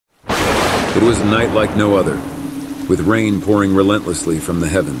It was a night like no other, with rain pouring relentlessly from the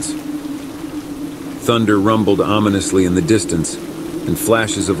heavens. Thunder rumbled ominously in the distance, and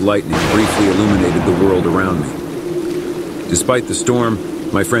flashes of lightning briefly illuminated the world around me. Despite the storm,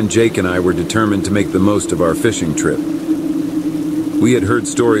 my friend Jake and I were determined to make the most of our fishing trip. We had heard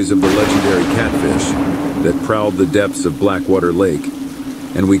stories of the legendary catfish that prowled the depths of Blackwater Lake,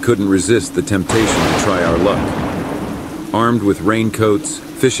 and we couldn't resist the temptation to try our luck. Armed with raincoats,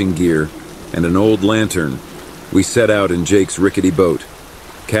 fishing gear, and an old lantern, we set out in Jake's rickety boat,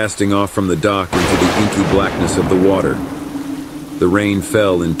 casting off from the dock into the inky blackness of the water. The rain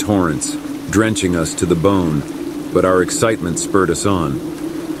fell in torrents, drenching us to the bone, but our excitement spurred us on.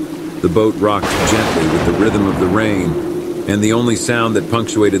 The boat rocked gently with the rhythm of the rain, and the only sound that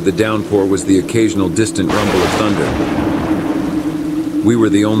punctuated the downpour was the occasional distant rumble of thunder. We were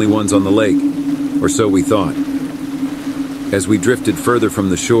the only ones on the lake, or so we thought. As we drifted further from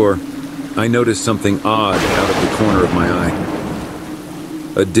the shore, I noticed something odd out of the corner of my eye.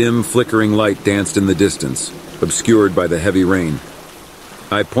 A dim, flickering light danced in the distance, obscured by the heavy rain.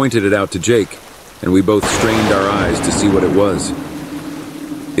 I pointed it out to Jake, and we both strained our eyes to see what it was.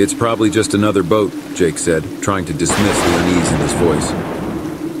 "It's probably just another boat," Jake said, trying to dismiss the unease in his voice.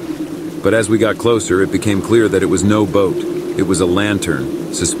 But as we got closer, it became clear that it was no boat. It was a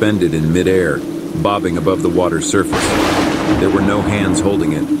lantern, suspended in midair, bobbing above the water's surface. There were no hands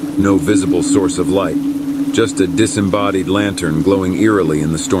holding it, no visible source of light, just a disembodied lantern glowing eerily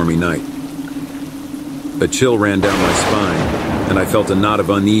in the stormy night. A chill ran down my spine, and I felt a knot of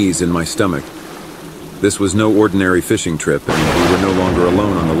unease in my stomach. This was no ordinary fishing trip, and we were no longer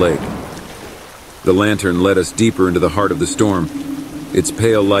alone on the lake. The lantern led us deeper into the heart of the storm, its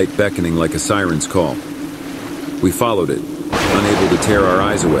pale light beckoning like a siren's call. We followed it, unable to tear our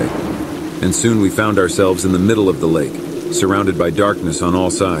eyes away, and soon we found ourselves in the middle of the lake, surrounded by darkness on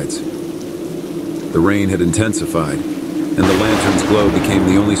all sides. The rain had intensified, and the lantern's glow became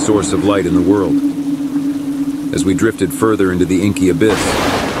the only source of light in the world. As we drifted further into the inky abyss,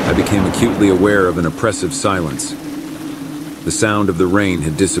 I became acutely aware of an oppressive silence. The sound of the rain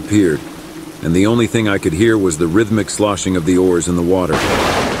had disappeared, and the only thing I could hear was the rhythmic sloshing of the oars in the water.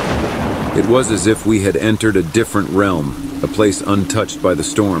 It was as if we had entered a different realm, a place untouched by the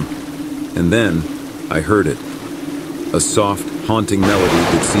storm. And then, I heard it. A soft, haunting melody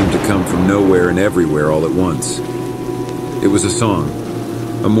that seemed to come from nowhere and everywhere all at once. It was a song,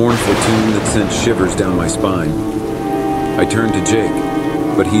 a mournful tune that sent shivers down my spine. I turned to Jake,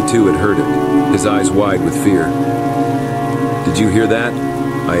 but he too had heard it, his eyes wide with fear. "Did you hear that?"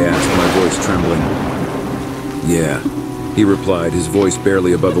 I asked, my voice trembling. "Yeah," he replied, his voice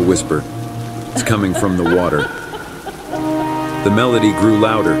barely above a whisper. "It's coming from the water." The melody grew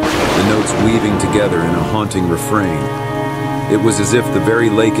louder, the notes weaving together in a haunting refrain. It was as if the very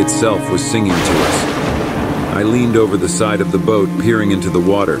lake itself was singing to us. I leaned over the side of the boat, peering into the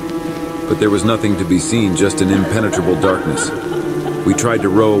water, but there was nothing to be seen, just an impenetrable darkness. We tried to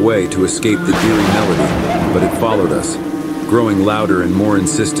row away to escape the eerie melody, but it followed us, growing louder and more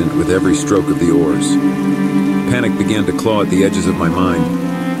insistent with every stroke of the oars. Panic began to claw at the edges of my mind,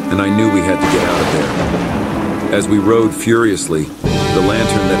 and I knew we had to get out of there. As we rowed furiously, the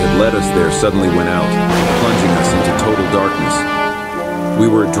lantern that had led us there suddenly went out, plunging us into total darkness. We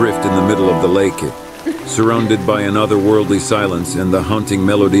were adrift in the middle of the lake, surrounded by an otherworldly silence and the haunting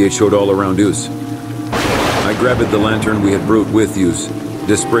melody echoed all around us. I grabbed the lantern we had brought with us,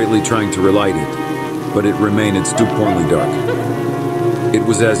 desperately trying to relight it, but it remained stupidly dark. It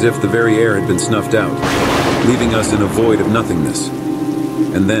was as if the very air had been snuffed out, leaving us in a void of nothingness.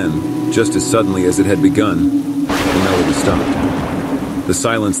 And then, just as suddenly as it had begun, the melody stopped. The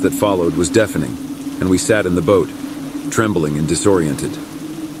silence that followed was deafening, and we sat in the boat, trembling and disoriented.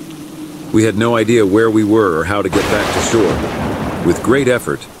 We had no idea where we were or how to get back to shore. With great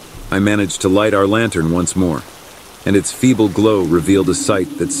effort, I managed to light our lantern once more, and its feeble glow revealed a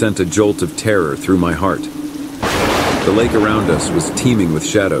sight that sent a jolt of terror through my heart. The lake around us was teeming with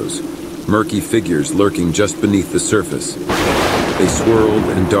shadows, murky figures lurking just beneath the surface. They swirled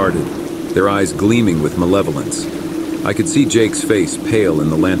and darted, their eyes gleaming with malevolence. I could see Jake's face pale in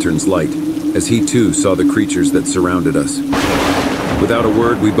the lantern's light, as he too saw the creatures that surrounded us. Without a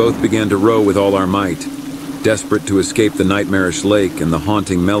word, we both began to row with all our might, desperate to escape the nightmarish lake and the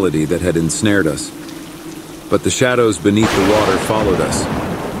haunting melody that had ensnared us. But the shadows beneath the water followed us,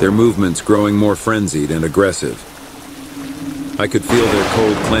 their movements growing more frenzied and aggressive. I could feel their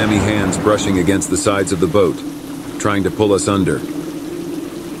cold, clammy hands brushing against the sides of the boat, trying to pull us under.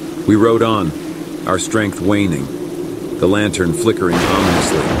 We rowed on, our strength waning, the lantern flickering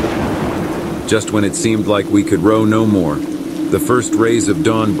ominously. Just when it seemed like we could row no more, The first rays of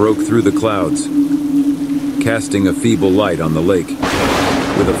dawn broke through the clouds, casting a feeble light on the lake.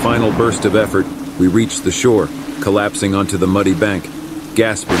 With a final burst of effort, we reached the shore, collapsing onto the muddy bank,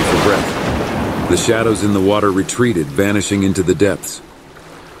 gasping for breath. The shadows in the water retreated, vanishing into the depths.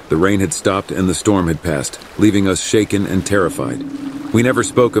 The rain had stopped and the storm had passed, leaving us shaken and terrified. We never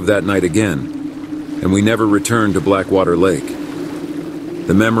spoke of that night again, and we never returned to Blackwater Lake.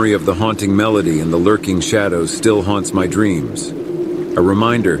 The memory of the haunting melody and the lurking shadows still haunts my dreams. A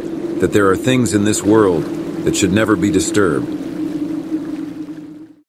reminder that there are things in this world that should never be disturbed.